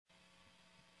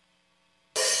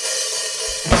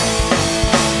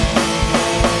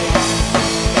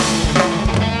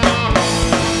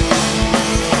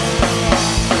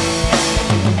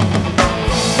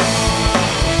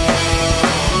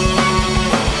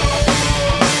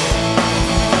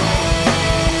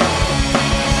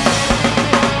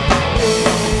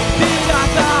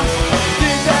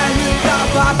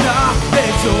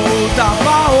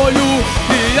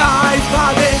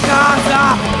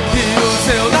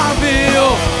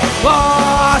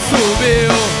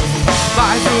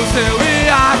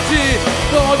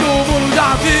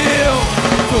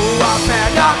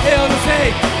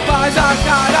mas a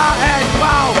cara é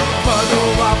igual. Quando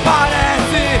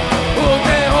aparece, o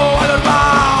terror é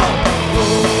normal.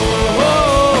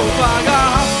 A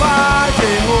garrafa de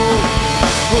errou.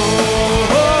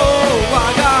 A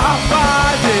garrafa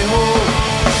de errou.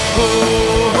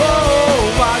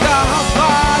 A garrafa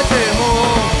de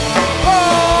errou.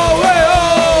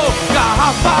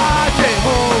 Garrafa de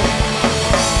errou.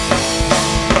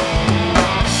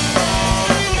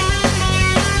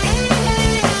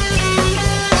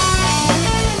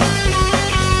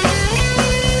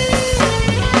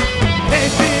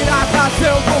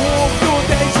 Seu corrupto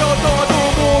deixou todo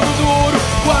mundo duro.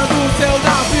 Quando seu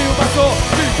navio passou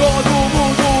e todo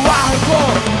mundo arrancou.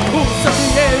 O seu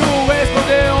dinheiro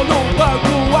escondeu num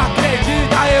banco,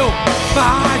 acredita eu.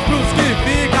 Mas pros que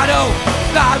ficarão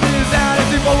na miséria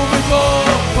esse povo ficou.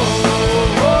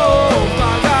 A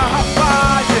garrafa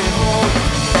de errou.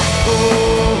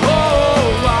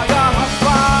 A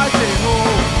garrafa de errou.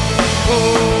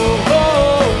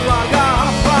 A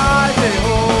garrafa de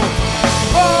errou.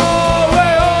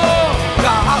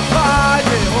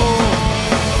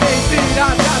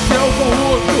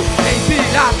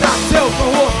 Pirata, seu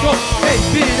corrupto, ei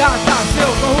pirata,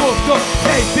 seu corrupto,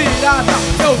 ei pirata,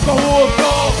 seu corrupto.